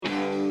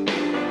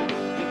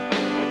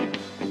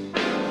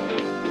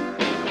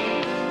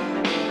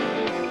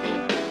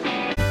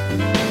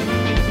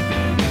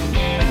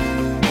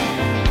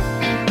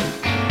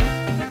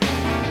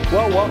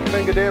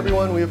morning, good day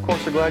everyone. We of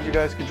course are glad you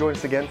guys could join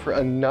us again for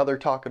another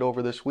Talk It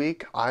Over this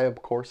week. I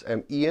of course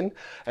am Ian,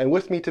 and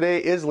with me today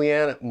is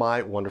Leanne,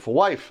 my wonderful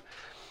wife.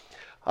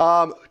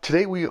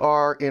 Today we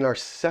are in our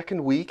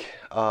second week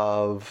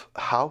of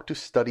how to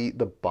study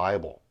the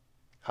Bible.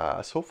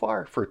 So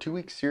far for a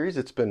 2-week series,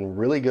 it's been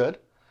really good.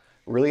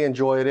 Really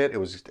enjoyed it.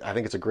 I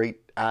think it's a great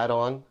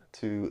add-on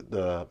to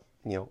the,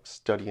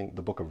 studying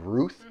the book of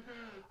Ruth.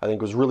 I think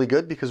it was really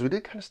good because we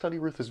did kind of study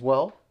Ruth as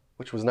well,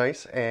 which was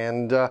nice.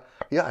 And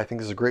I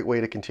think this is a great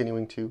way to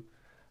continuing to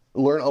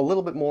learn a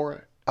little bit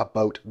more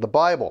about the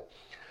Bible.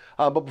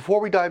 But before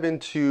we dive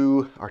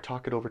into our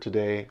Talk It Over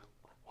today,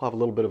 we'll have a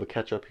little bit of a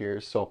catch up here.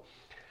 So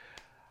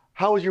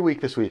how was your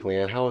week this week,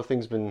 Leanne? How have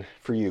things been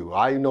for you?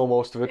 I know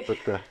most of it, but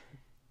the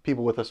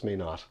people with us may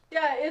not.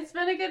 Yeah, it's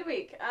been a good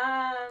week.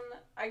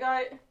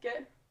 I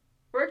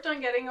worked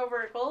on getting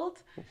over a cold.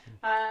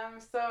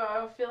 So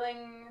I'm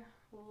feeling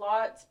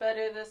lots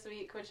better this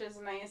week, which is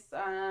nice.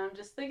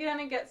 Just to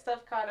kind of get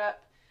stuff caught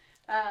up.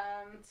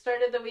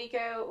 Started the week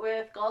out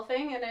with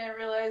golfing, and I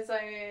realized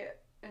I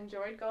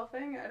enjoyed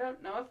golfing. I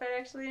don't know if I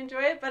actually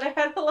enjoy it, but I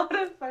had a lot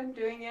of fun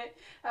doing it.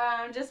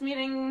 Just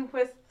meeting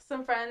with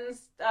some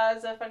friends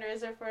as a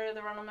fundraiser for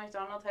the Ronald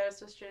McDonald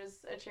House, which is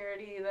a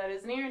charity that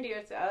is near and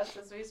dear to us,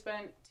 as we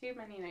spent too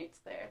many nights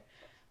there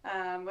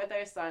with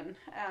our son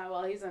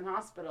while he's in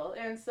hospital.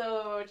 And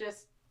so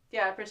just,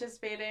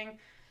 participating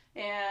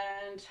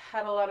and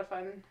had a lot of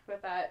fun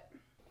with that.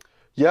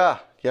 Yeah,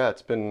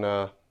 it's been,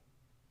 I'd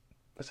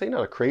say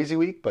not a crazy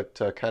week, but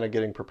kind of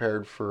getting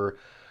prepared for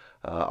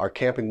our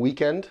camping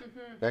weekend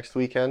next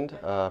weekend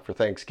for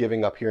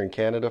Thanksgiving up here in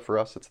Canada. For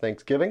us, it's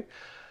Thanksgiving.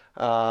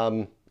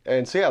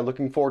 And so,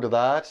 looking forward to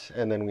that.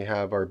 And then we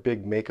have our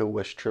big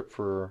Make-A-Wish trip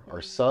for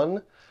our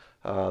son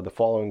the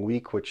following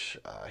week, which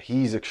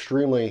he's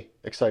extremely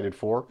excited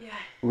for. Yeah.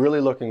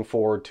 Really looking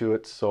forward to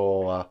it.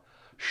 So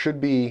should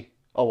be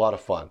a lot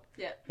of fun.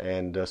 Yeah.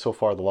 And so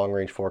far, the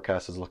long-range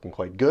forecast is looking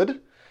quite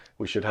good.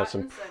 We should have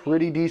some Sunny.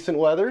 pretty decent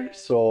weather. Yeah.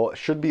 So it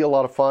should be a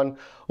lot of fun.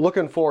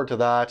 Looking forward to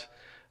that.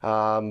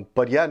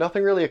 But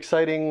nothing really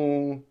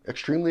exciting,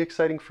 extremely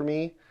exciting for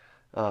me.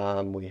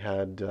 We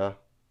had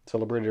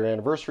celebrated our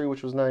anniversary,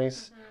 which was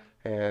nice.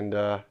 And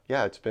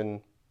it's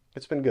been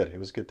good. It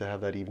was good to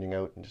have that evening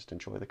out and just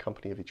enjoy the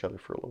company of each other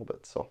for a little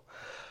bit. So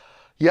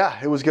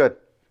it was good.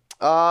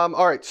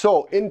 All right,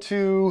 so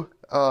into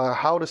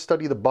how to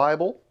study the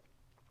Bible.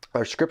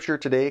 Our scripture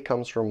today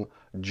comes from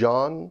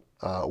John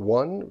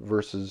 1,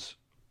 verses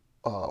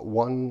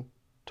 1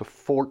 to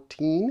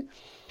 14.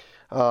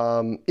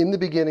 In the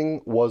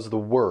beginning was the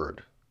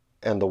Word,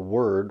 and the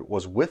Word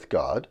was with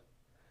God,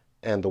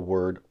 and the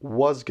Word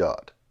was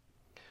God.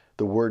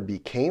 The Word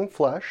became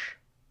flesh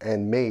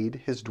and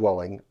made his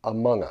dwelling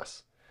among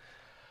us.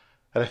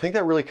 And I think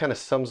that really kind of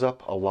sums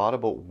up a lot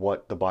about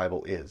what the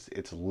Bible is.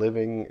 It's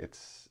living,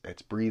 it's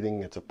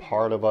breathing, it's a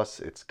part of us.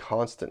 It's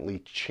constantly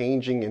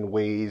changing in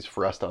ways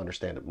for us to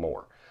understand it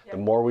more. Yep.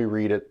 The more we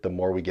read it, the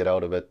more we get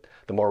out of it.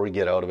 The more we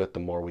get out of it, the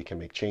more we can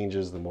make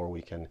changes, the more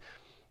we can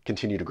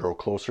continue to grow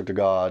closer to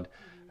God.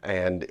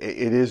 And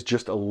it is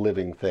just a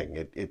living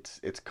thing.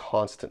 It's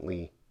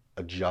constantly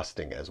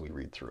adjusting as we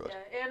read through it.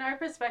 Yeah, and our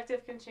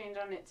perspective can change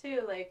on it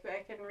too. Like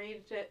I can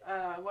read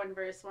one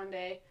verse one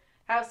day,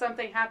 have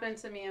something happen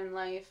to me in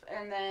life,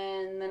 and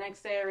then the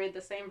next day I read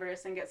the same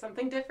verse and get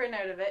something different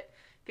out of it,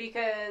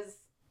 because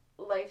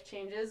life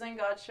changes and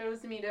God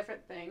shows me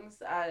different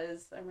things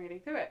as I'm reading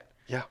through it.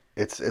 Yeah,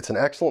 it's an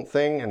excellent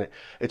thing, and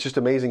it's just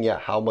amazing,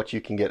 how much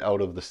you can get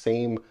out of the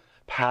same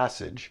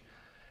passage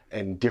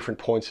and different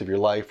points of your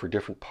life or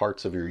different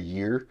parts of your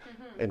year,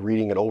 and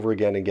reading it over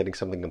again and getting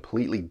something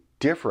completely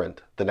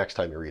different the next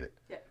time you read it.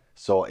 Yeah.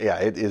 So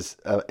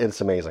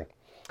it's amazing.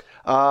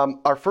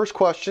 Our first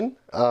question,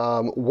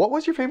 what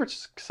was your favorite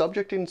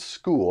subject in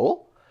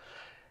school,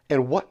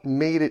 and what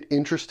made it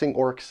interesting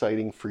or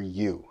exciting for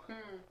you?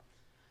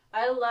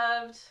 I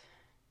loved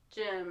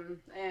gym,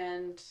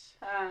 and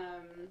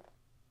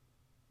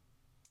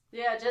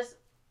just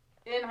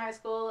in high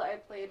school I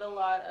played a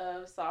lot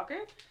of soccer,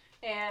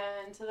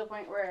 and to the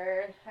point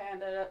where I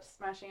ended up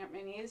smashing up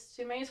my knees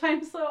too many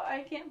times, so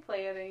I can't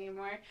play it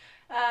anymore.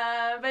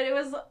 But it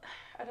was,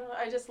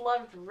 I just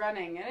loved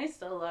running, and I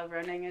still love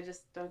running. I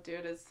just don't do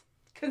it as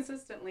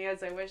consistently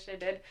as I wish I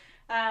did.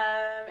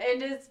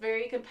 And it's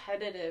very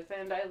competitive,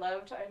 and I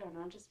loved,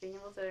 just being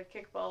able to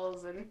kick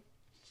balls and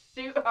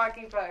shoot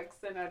hockey pucks.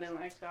 And I didn't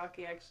like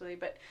hockey actually,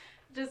 but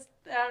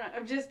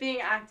just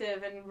being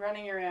active and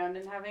running around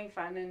and having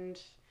fun and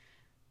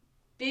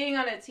being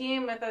on a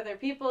team with other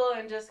people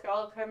and just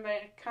all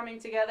coming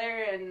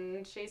together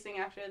and chasing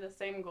after the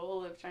same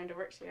goal of trying to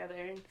work together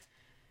and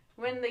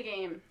win the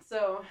game.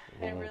 So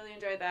I really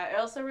enjoyed that. I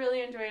also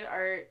really enjoyed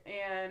art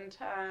and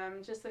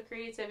just the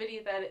creativity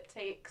that it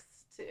takes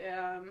to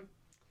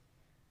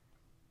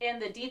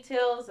and the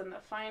details and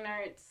the fine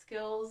art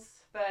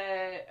skills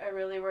that I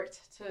really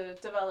worked to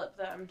develop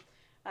them.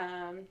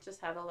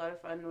 Just had a lot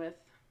of fun with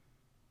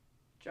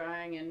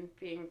drawing and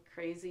being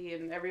crazy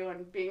and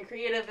everyone being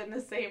creative in the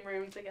same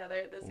room together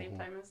at the same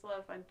time. It was a lot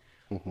of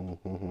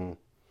fun.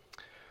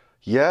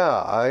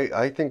 Yeah,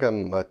 I think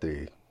I'm at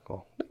the,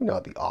 well, maybe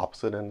not the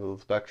opposite end of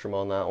the spectrum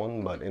on that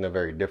one, but in a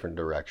very different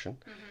direction.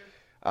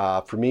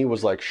 Mm-hmm. For me, it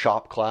was like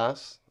shop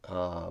class.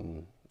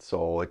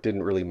 So it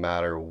didn't really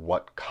matter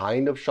what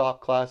kind of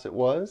shop class it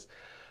was.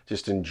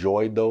 Just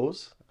enjoyed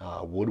those.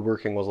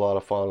 Woodworking was a lot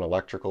of fun.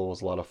 Electrical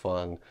was a lot of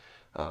fun.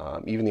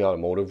 Even the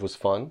automotive was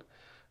fun.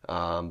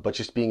 But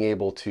just being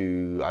able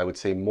to, I would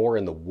say more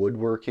in the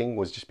woodworking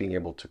was just being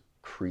able to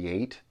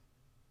create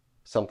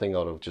something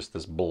out of just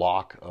this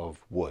block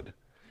of wood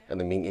Yeah. and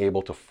then being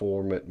able to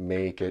form it,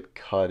 make it,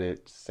 cut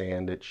it,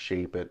 sand it,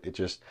 shape it. It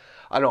just,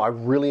 I don't know, I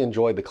really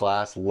enjoyed the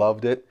class,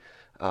 loved it.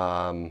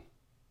 Um,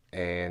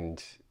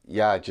 and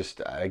yeah,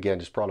 just again,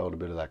 just brought out a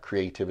bit of that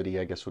creativity,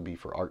 I guess would be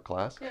for art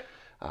class.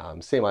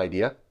 Yep. Same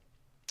idea.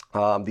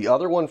 The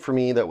other one for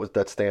me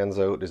that stands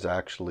out is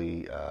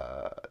actually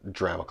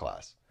drama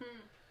class. Hmm.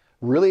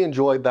 Really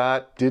enjoyed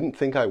that. Didn't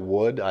think I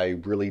would. I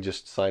really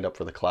just signed up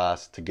for the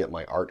class to get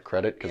my art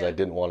credit because I Yeah.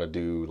 didn't want to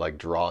do like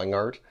drawing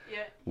art.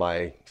 Yeah.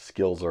 My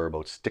skills are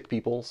about stick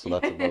people, so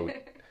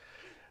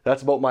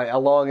that's about my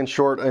long and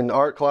short in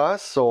art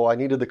class. So I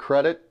needed the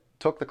credit.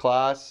 Took the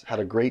class. Had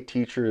a great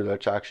teacher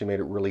that actually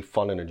made it really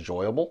fun and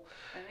enjoyable.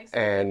 That makes a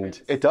And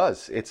difference. it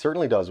does. It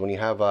certainly does when you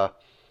have a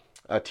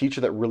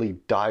teacher that really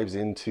dives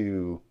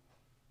into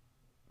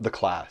the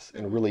class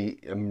and really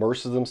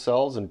immerses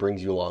themselves and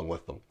brings you along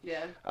with them.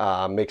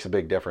 Yeah. Makes a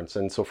big difference.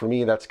 And so for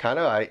me, that's kind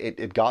of,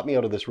 it got me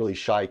out of this really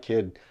shy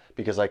kid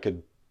because I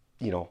could,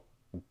 you know,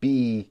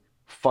 be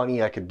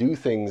funny. I could do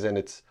things and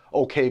it's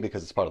okay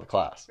because it's part of the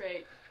class.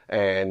 Right.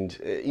 And,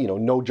 you know,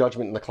 no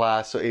judgment in the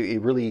class. So it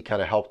really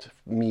kind of helped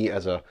me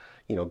as a,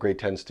 you know, grade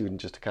 10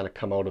 student just to kind of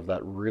come out of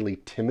that really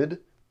timid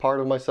part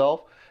of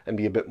myself and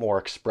be a bit more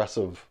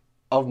expressive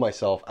of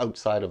myself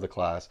outside of the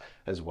class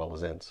as well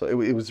as in. So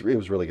it was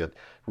really good.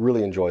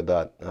 Really enjoyed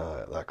that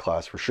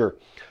class for sure.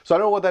 So I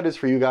don't know what that is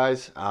for you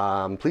guys.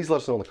 Please let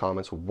us know in the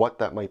comments what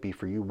that might be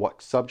for you,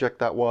 what subject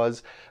that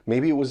was.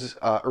 Maybe it was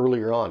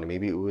earlier on.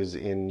 Maybe it was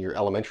in your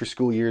elementary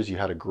school years. You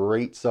had a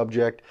great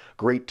subject,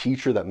 great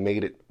teacher that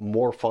made it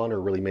more fun or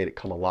really made it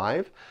come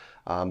alive.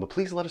 But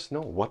please let us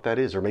know what that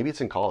is. Or maybe it's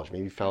in college.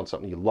 Maybe you found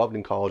something you loved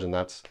in college and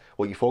that's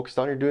what you focused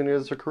on. You're doing it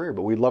as a career.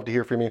 But we'd love to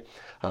hear from you.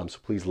 So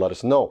please let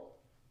us know.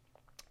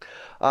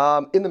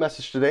 In the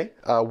message today,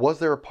 was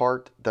there a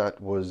part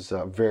that was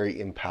very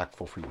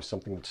impactful for you?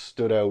 Something that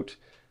stood out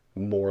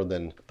more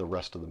than the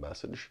rest of the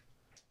message?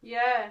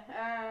 Yeah.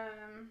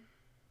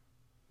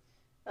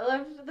 I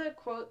loved the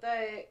quote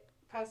that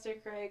Pastor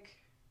Craig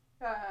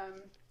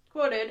um,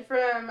 quoted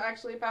from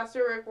actually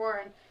Pastor Rick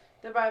Warren.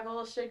 The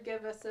Bible should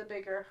give us a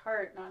bigger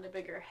heart, not a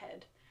bigger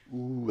head.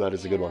 Ooh, that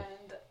is a good one.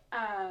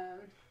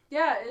 And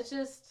yeah, it's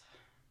just,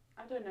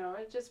 I don't know,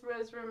 it just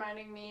was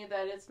reminding me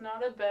that it's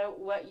not about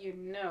what you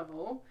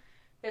know,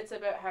 it's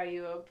about how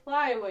you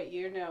apply what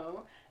you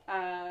know.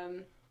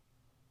 And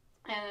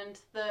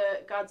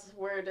God's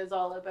word is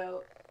all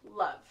about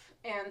love.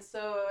 And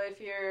so if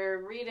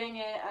you're reading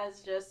it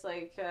as just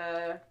like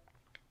a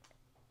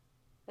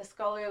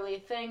scholarly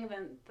thing,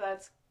 then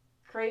that's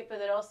great.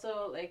 But it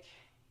also, like,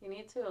 you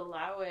need to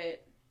allow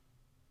it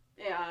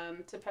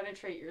to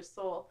penetrate your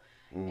soul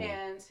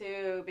and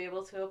to be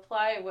able to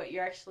apply what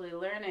you're actually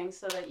learning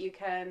so that you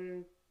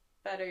can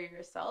better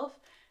yourself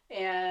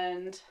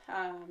and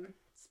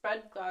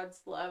spread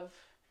God's love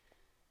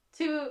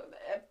to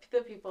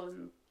the people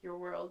in your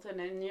world and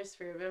in your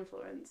sphere of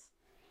influence.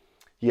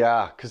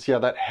 Yeah, because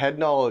that head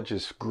knowledge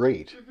is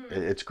great. Mm-hmm.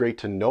 It's great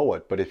to know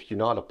it, but if you're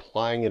not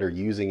applying it or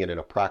using it in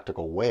a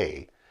practical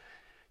way,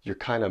 you're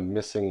kind of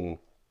missing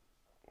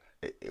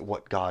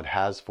what God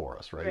has for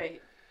us, right?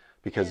 Right.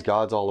 Because Yeah.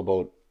 God's all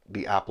about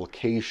the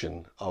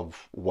application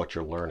of what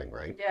you're learning,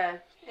 right? Yeah.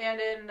 And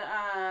in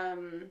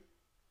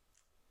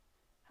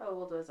how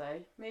old was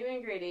I? Maybe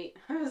in grade 8.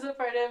 I was a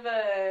part of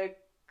a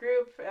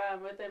group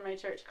within my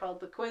church called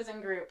the Quizzing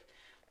Group.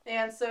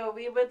 And so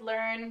we would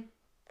learn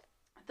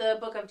the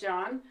book of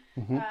John.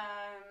 Mm-hmm.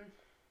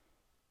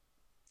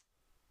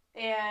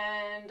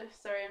 And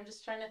sorry, I'm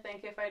just trying to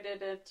think if I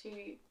did a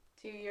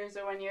 2 years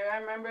or 1 year. I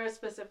remember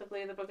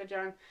specifically the book of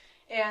John.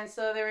 And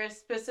so there were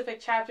specific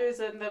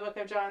chapters in the book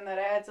of John that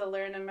I had to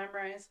learn and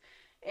memorize.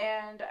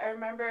 And I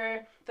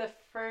remember the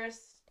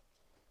first,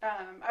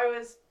 I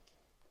was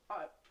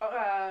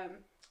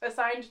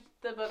assigned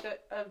the book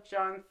of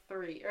John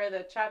 3, or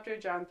the chapter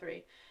John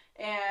 3.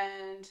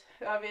 And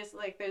obviously,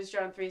 like, there's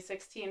John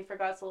 3:16, for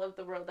God so loved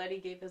the world that he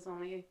gave his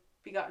only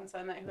begotten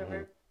son, that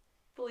whoever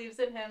believes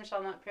in him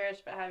shall not perish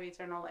but have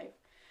eternal life.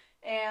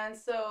 And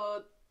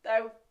so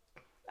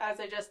as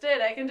I just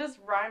did, I can just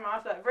rhyme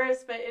off that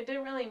verse, but it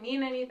didn't really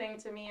mean anything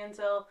to me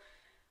until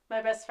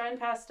my best friend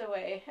passed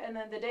away. And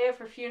then the day of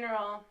her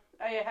funeral,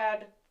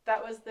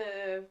 that was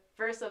the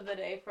verse of the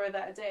day for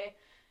that day.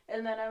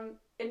 And then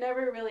it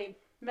never really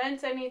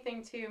meant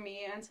anything to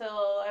me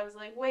until I was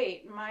like,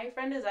 wait, my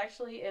friend is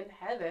actually in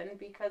heaven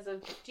because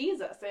of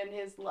Jesus and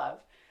his love.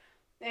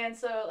 And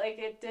so, like,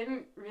 it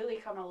didn't really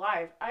come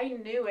alive. I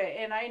knew it,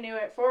 and I knew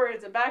it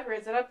forwards and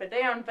backwards and up and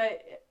down,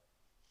 but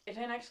it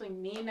didn't actually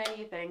mean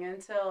anything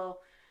until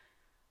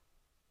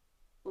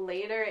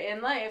later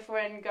in life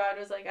when God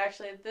was like,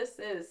 actually, this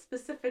is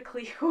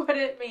specifically what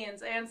it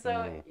means. And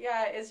so,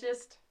 yeah, it's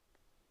just,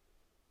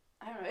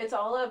 I don't know, it's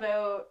all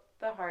about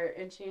the heart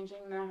and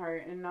changing the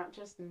heart and not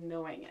just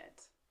knowing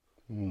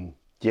it.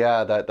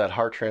 Yeah, that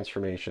heart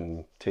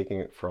transformation, taking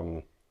it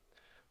from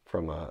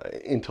a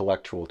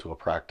intellectual to a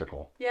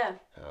practical. Yeah.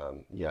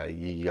 Yeah,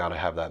 you got to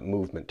have that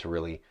movement to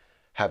really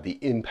have the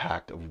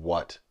impact of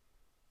what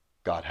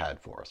God had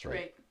for us,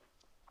 right?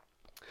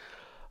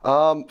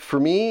 For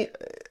me,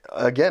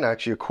 again,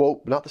 actually a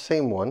quote, not the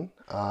same one,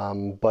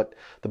 but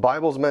the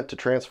Bible's meant to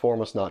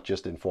transform us, not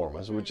just inform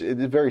us, which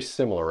is very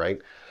similar,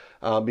 right?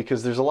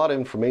 Because there's a lot of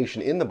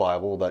information in the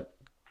Bible that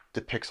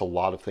depicts a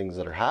lot of things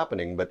that are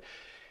happening, but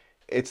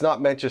it's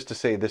not meant just to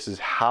say this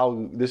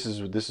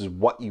is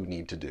what you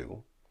need to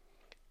do.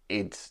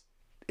 It's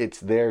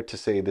there to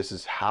say this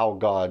is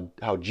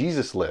how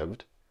Jesus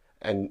lived,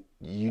 and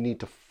you need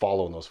to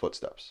follow in those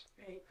footsteps.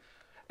 Right.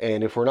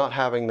 And if we're not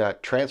having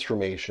that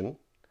transformation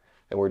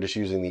and we're just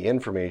using the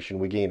information,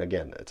 we gain,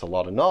 again, it's a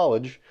lot of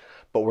knowledge,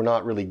 but we're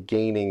not really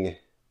gaining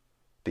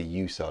the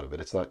use out of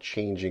it. It's not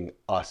changing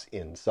us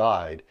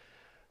inside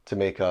to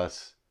make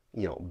us,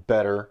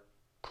 better,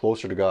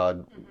 closer to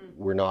God.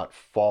 We're not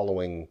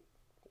following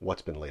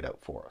what's been laid out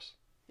for us.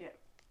 Yeah.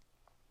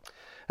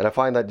 And I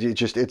find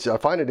that I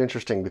find it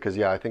interesting because,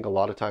 I think a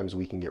lot of times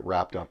we can get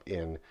wrapped up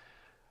in,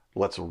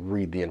 let's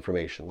read the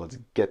information, let's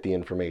get the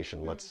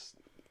information, let's,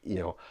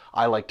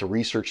 I like to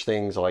research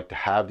things, I like to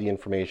have the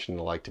information,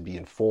 I like to be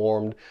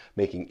informed,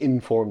 making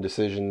informed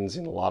decisions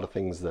in a lot of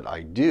things that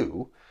I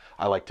do.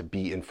 I like to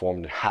be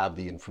informed and have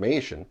the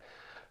information.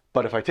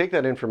 But if I take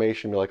that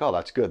information and be like, oh,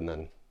 that's good, and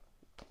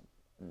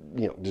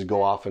then, just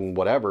go off and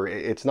whatever,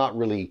 it's not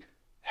really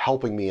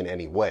helping me in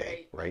any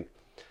way, right?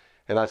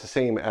 And that's the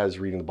same as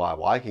reading the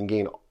Bible. I can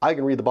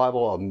read the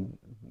Bible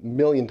a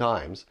million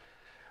times,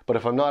 but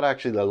if I'm not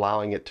actually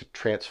allowing it to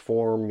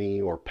transform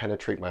me or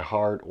penetrate my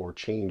heart or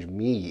change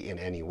me in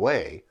any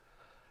way,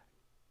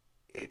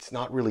 it's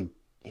not really,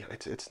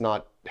 it's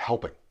not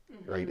helping,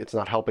 right? It's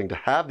not helping to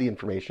have the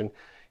information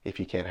if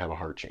you can't have a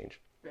heart change.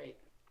 Right.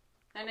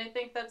 And I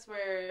think that's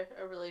where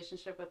a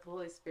relationship with the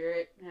Holy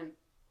Spirit and,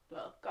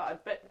 well, God,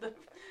 but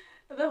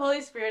the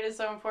Holy Spirit is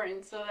so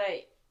important, so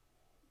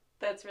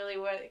that's really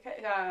what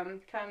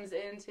comes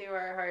into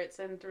our hearts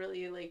and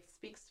really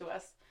speaks to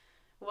us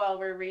while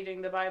we're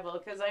reading the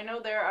Bible. Because I know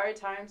there are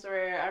times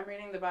where I'm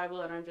reading the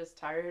Bible and I'm just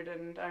tired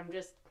and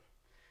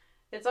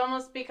it's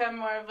almost become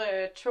more of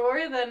a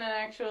chore than an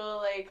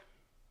actual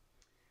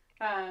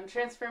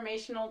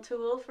transformational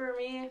tool for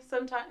me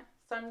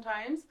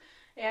sometimes.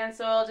 And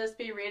so I'll just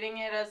be reading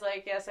it as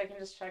yes, I can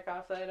just check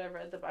off that I've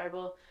read the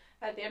Bible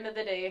at the end of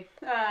the day.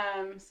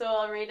 So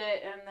I'll read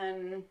it and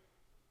then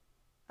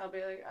I'll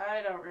be like,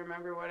 I don't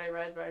remember what I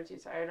read, but I'm too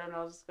tired and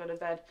I'll just go to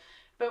bed.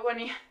 But when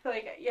you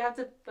have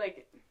to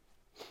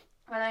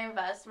when I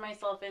invest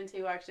myself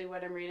into actually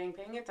what I'm reading,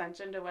 paying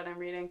attention to what I'm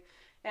reading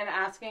and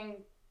asking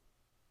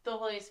the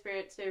Holy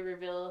Spirit to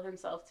reveal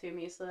himself to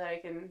me so that I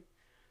can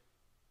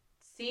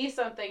see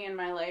something in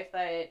my life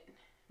that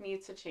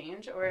needs to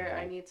change or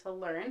I need to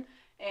learn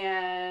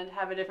and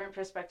have a different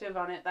perspective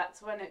on it,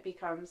 that's when it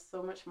becomes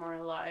so much more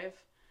alive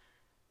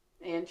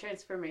and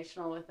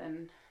transformational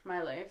within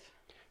my life.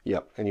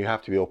 Yep, and you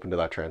have to be open to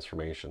that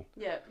transformation.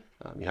 Yep.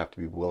 You have to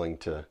be willing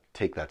to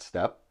take that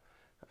step,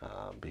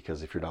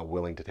 because if you're not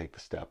willing to take the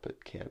step,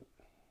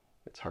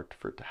 it's hard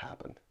for it to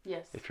happen.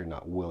 Yes. If you're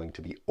not willing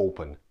to be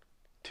open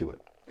to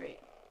it. Great.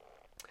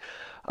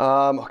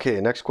 Okay,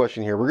 next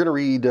question here. We're going to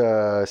read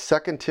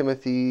 2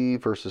 Timothy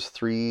verses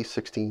 3,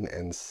 16,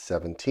 and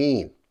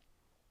 17.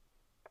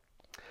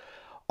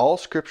 All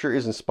scripture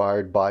is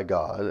inspired by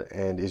God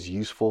and is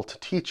useful to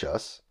teach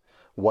us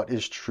what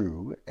is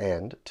true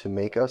and to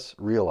make us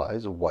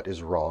realize what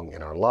is wrong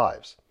in our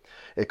lives.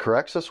 It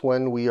corrects us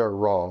when we are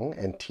wrong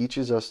and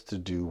teaches us to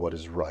do what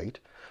is right.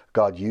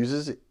 God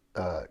uses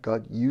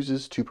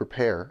to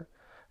prepare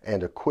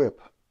and equip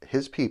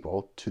his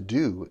people to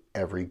do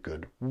every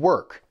good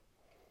work.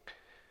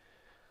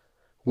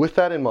 With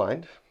that in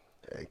mind,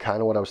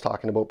 kind of what I was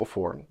talking about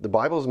before, the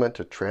Bible is meant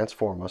to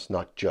transform us,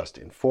 not just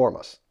inform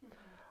us.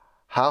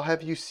 How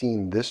have you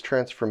seen this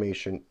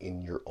transformation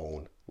in your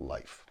own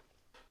life?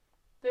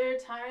 There are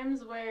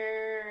times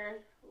where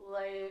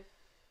life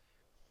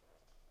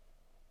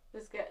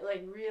is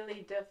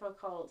really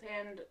difficult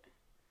and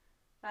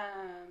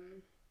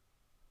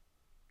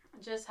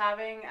just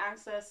having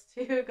access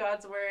to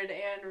God's Word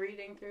and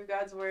reading through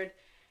God's Word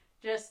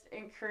just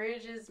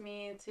encourages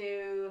me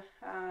to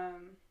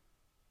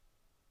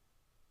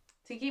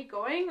keep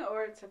going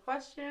or to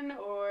question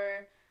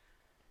or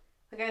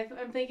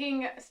I'm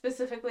thinking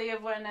specifically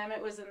of when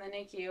Emmett was in the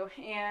NICU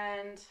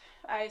and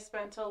I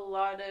spent a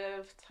lot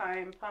of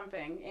time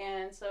pumping,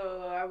 and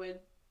so I would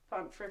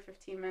pump for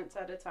 15 minutes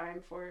at a time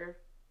it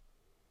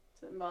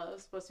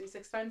was supposed to be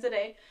 6 times a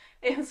day,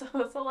 and so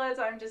it's a lot of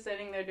time just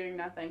sitting there doing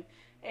nothing.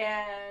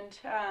 And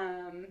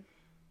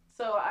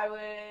so I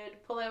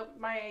would pull out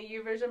my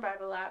YouVersion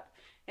Bible app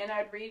and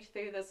I'd read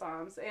through the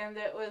Psalms, and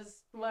it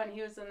was when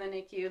he was in the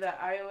NICU that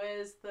I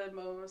was the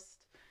most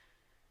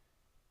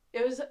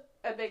it was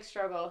a big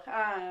struggle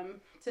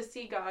to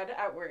see God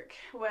at work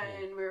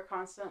when we were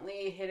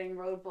constantly hitting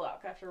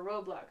roadblock after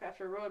roadblock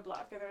after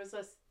roadblock. And there was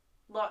this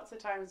lots of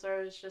times where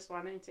I was just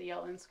wanting to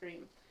yell and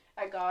scream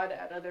at God,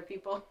 at other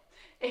people.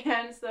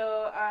 And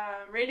so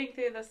reading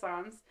through the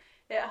Psalms,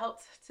 it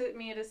helped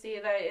me to see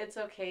that it's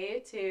okay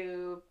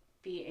to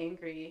be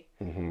angry,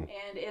 and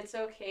it's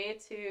okay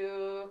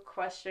to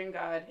question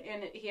God,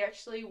 and he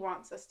actually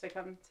wants us to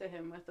come to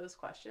him with those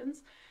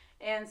questions.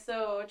 And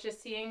so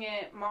just seeing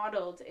it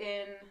modeled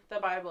in the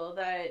Bible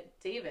that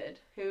David,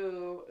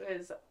 who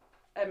is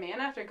a man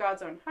after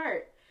God's own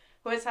heart,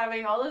 was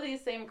having all of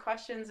these same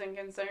questions and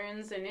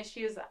concerns and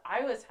issues that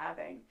I was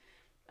having.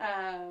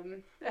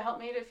 It helped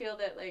me to feel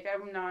that, like,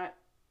 I'm not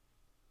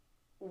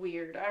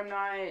weird. I'm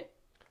not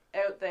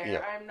out there.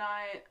 Yeah.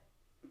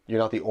 You're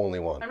not the only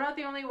one. I'm not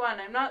the only one.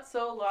 I'm not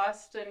so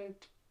lost and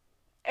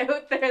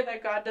out there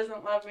that God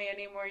doesn't love me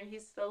anymore. He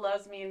still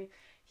loves me, and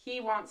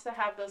he wants to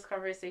have those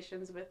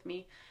conversations with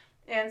me.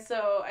 And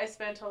so I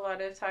spent a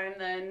lot of time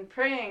then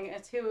praying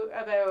too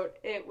about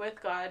it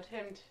with God,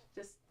 and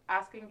just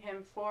asking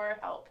him for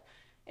help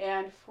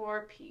and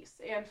for peace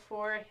and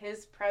for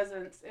his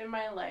presence in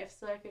my life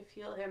so I could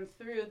feel him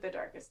through the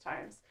darkest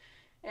times.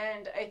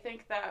 And I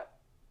think that,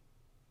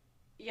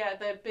 yeah,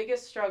 the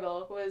biggest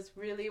struggle was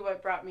really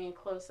what brought me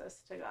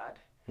closest to God.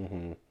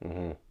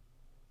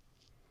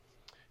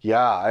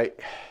 Yeah,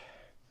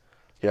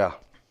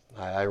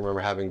 I remember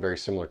having very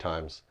similar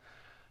times.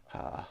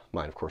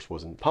 Mine, of course,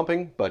 wasn't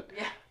pumping, but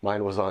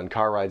mine was on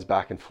car rides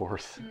back and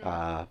forth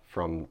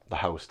from the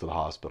house to the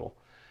hospital,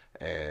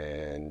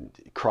 and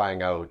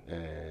crying out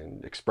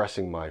and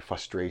expressing my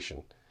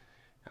frustration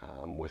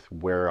with,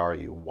 where are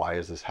you? Why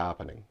is this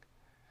happening?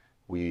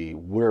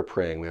 We're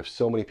praying. We have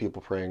so many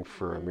people praying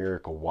for a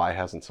miracle. Why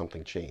hasn't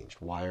something changed?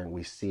 Why aren't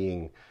we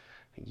seeing,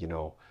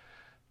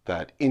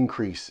 that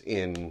increase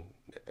in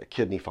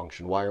kidney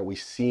function? Why aren't we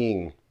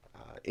seeing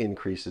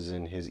increases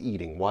in his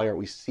eating? Why aren't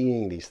we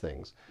seeing these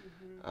things?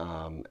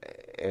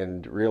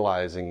 And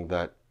realizing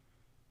that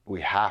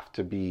we have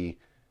to be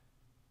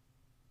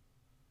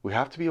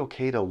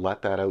okay to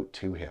let that out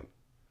to him.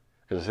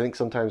 Because I think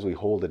sometimes we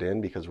hold it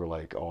in because we're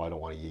like, oh, I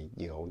don't want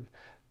to,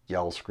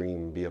 yell,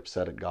 scream, be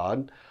upset at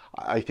God.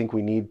 I think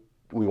we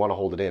want to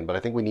hold it in, but I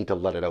think we need to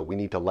let it out. We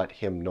need to let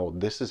him know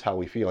this is how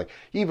we're feeling,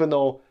 even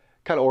though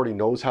kind of already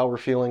knows how we're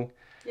feeling.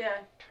 Yeah.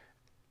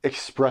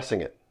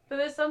 Expressing it. But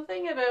there's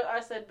something about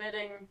us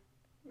admitting,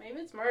 maybe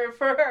it's more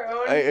for our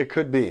own it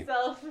could be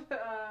self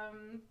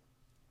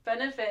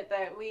benefit,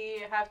 that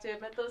we have to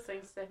admit those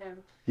things to him.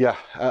 Yeah,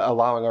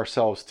 allowing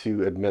ourselves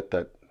to admit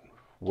that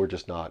we're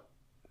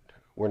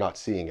not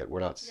seeing it. We're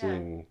not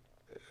seeing,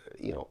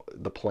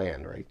 the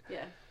plan, right?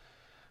 Yeah.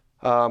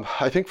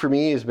 I think for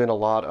me has been a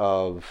lot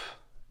of,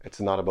 it's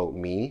not about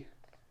me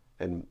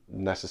and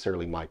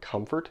necessarily my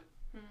comfort.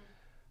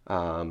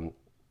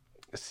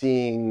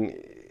 Seeing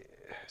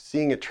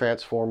it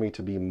transform me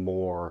to be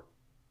more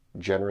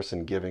generous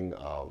and giving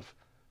of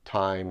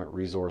time,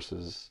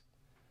 resources,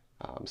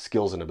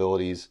 skills and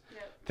abilities,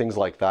 things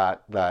like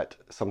that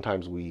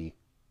sometimes we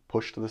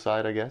push to the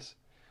side, I guess,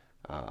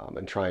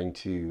 and trying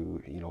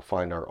to,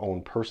 find our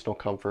own personal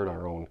comfort,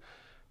 our own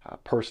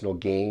personal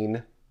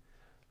gain.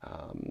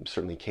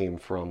 Certainly came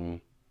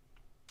from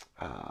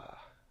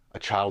a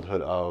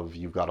childhood of,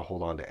 you've got to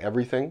hold on to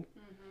everything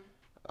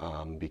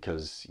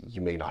because you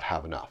may not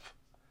have enough,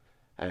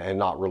 and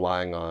not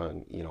relying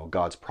on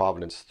God's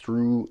providence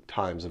through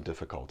times of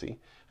difficulty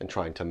and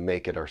trying to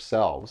make it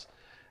ourselves,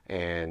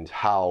 and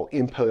how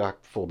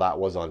impactful that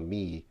was on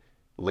me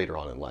later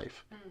on in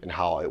life, and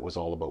how it was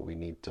all about, we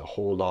need to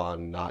hold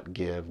on, not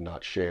give,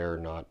 not share,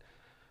 not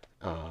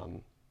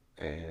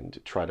and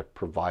try to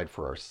provide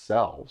for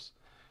ourselves.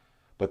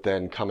 But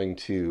then coming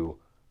to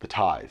the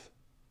tithe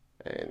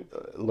and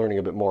learning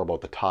a bit more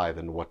about the tithe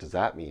and what does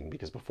that mean,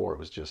 because before it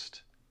was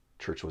just,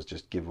 church was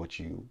just give what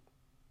you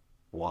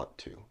want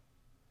to,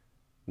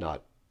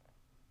 not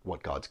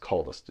what God's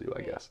called us to do,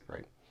 I guess,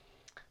 right?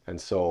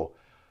 And so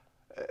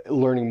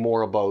learning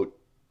more about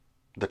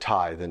the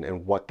tithe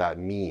and what that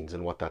means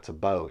and what that's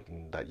about,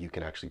 and that you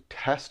can actually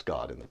test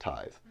God in the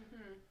tithe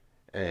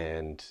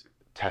and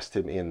test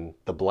him in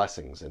the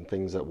blessings and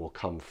things that will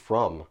come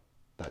from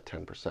that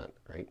 10%,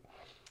 right?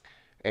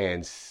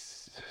 And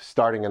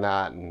starting in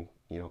that, and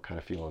kind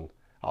of feeling,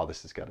 oh,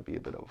 this has got to be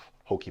a bit of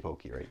hokey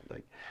pokey, right?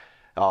 Like,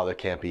 oh, that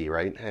can't be,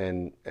 right?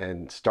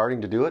 And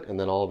starting to do it, and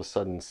then all of a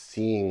sudden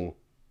seeing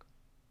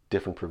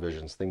different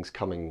provisions, things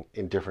coming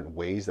in different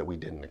ways that we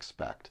didn't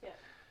expect.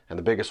 And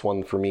the biggest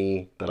one for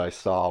me that I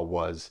saw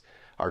was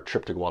our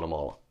trip to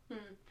Guatemala.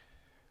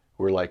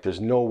 We're like, there's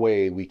no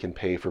way we can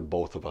pay for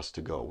both of us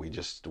to go. We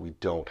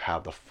don't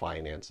have the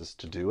finances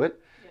to do it.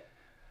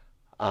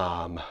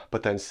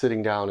 But then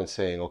sitting down and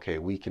saying, okay,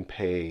 we can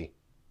pay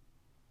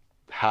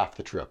half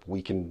the trip.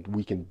 We can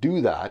do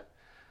that,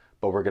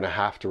 but we're going to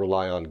have to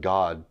rely on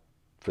God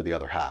for the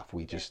other half.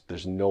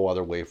 There's no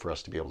other way for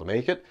us to be able to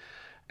make it.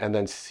 And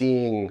then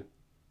seeing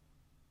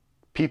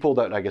people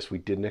that I guess we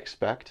didn't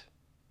expect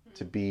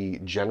to be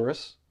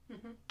generous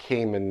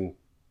came and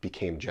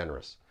became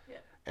generous.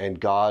 And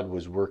God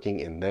was working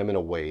in them in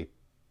a way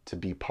to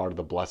be part of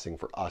the blessing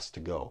for us to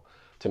go,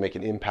 to make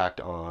an impact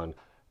on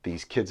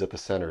these kids at the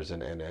centers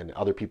and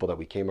other people that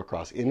we came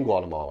across in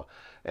Guatemala,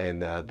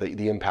 and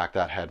the impact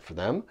that had for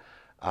them.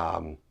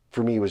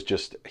 For me, was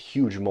just a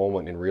huge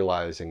moment in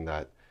realizing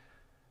that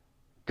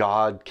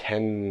God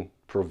can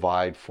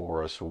provide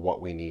for us what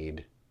we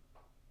need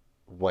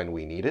when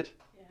we need it,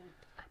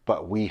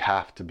 but we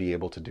have to be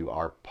able to do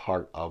our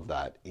part of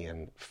that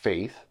in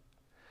faith,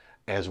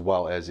 as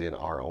well as in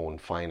our own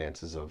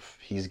finances. Of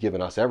He's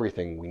given us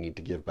everything we need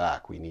to give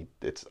back.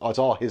 It's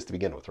all His to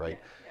begin with, right?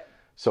 Yeah.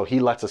 So He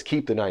lets us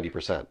keep the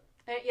 90%.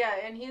 Yeah,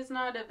 and He's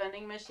not a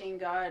vending machine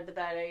God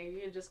that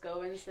you just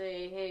go and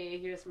say, hey,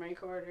 here's my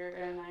quarter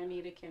and I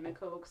need a can of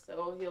Coke,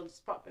 so He'll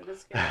just pop in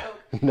this can of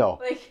Coke. No,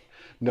 like,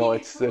 no,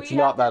 it's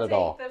not that at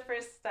all. We have to take the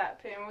first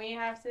step, and we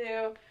have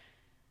to,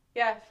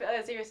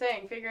 as you're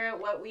saying, figure out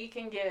what we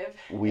can give.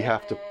 We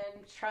have to,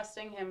 and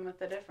trusting Him with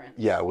the difference.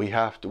 Yeah, we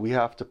have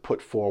to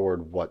put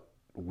forward what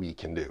we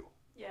can do.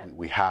 Yeah.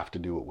 We have to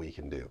do what we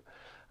can do.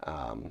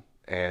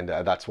 And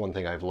that's one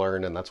thing I've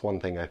learned, and that's one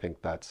thing I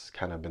think that's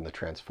kind of been the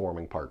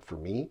transforming part for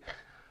me.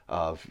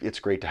 It's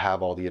great to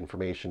have all the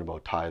information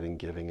about tithing,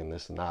 giving, and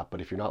this and that, but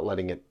if you're not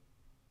letting it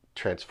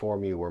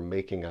transform you or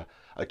making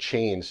a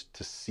change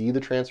to see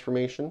the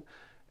transformation,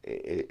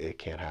 it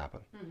can't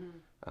happen.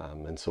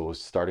 Mm-hmm. And so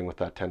starting with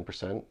that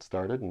 10%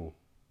 started, and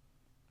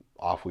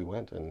off we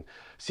went. And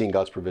seeing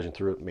God's provision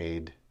through it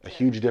made a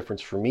huge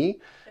difference for me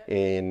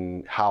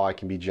in how I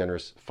can be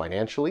generous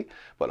financially,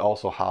 but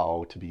also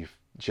how to be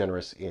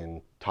generous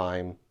in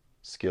time,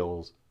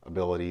 skills,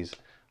 abilities,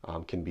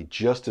 can be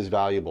just as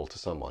valuable to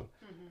someone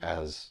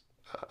as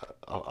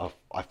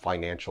a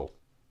financial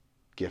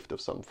gift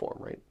of some form,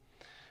 right?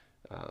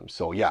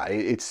 So yeah,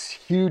 it's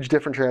huge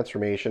different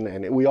transformation,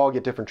 and we all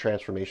get different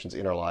transformations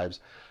in our lives,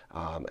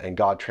 and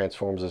God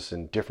transforms us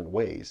in different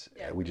ways.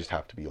 We just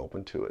have to be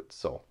open to it.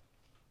 So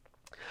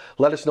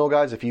let us know,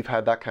 guys, if you've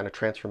had that kind of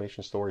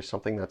transformation story,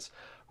 something that's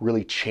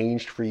really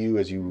changed for you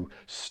as you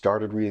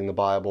started reading the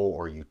Bible,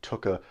 or you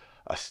took a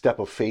step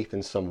of faith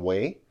in some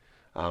way.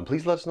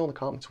 Please let us know in the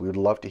comments. We would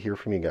love to hear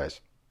from you guys.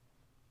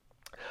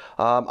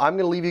 I'm going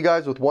to leave you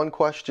guys with one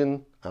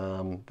question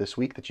this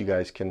week that you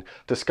guys can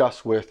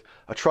discuss with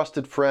a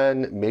trusted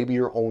friend, maybe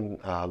your own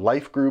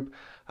life group,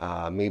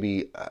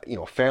 maybe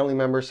a family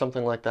member,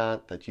 something like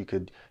that you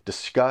could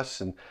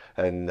discuss,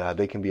 and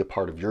they can be a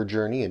part of your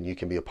journey and you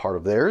can be a part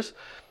of theirs.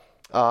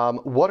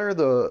 What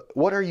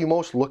are you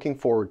most looking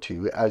forward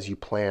to as you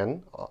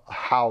plan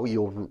how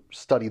you'll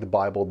study the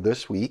Bible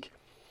this week?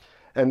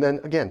 And then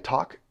again,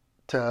 talk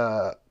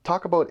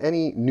about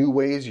any new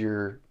ways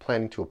you're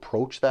planning to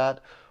approach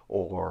that,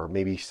 or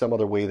maybe some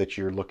other way that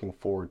you're looking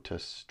forward to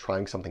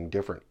trying something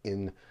different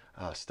in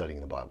studying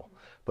the Bible.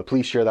 But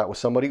please share that with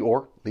somebody,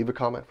 or leave a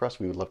comment for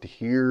us. We would love to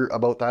hear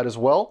about that as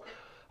well.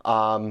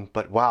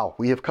 But wow,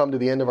 we have come to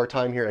the end of our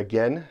time here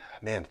again.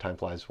 Man, time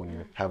flies when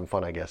you're having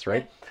fun, I guess,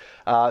 right?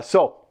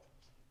 So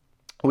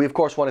we, of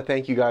course, want to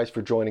thank you guys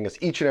for joining us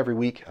each and every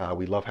week.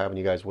 We love having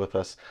you guys with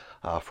us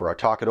for our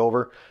Talk It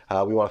Over.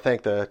 We want to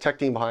thank the tech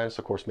team behind us,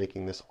 of course,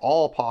 making this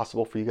all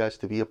possible for you guys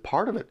to be a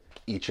part of it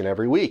each and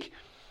every week.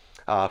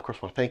 Of course,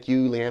 I want to thank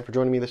you, Leanne, for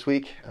joining me this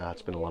week.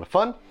 It's been a lot of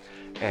fun.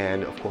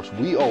 And, of course,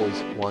 we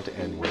always want to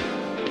end with,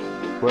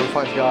 whoever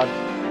finds God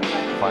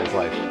finds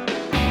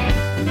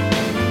life.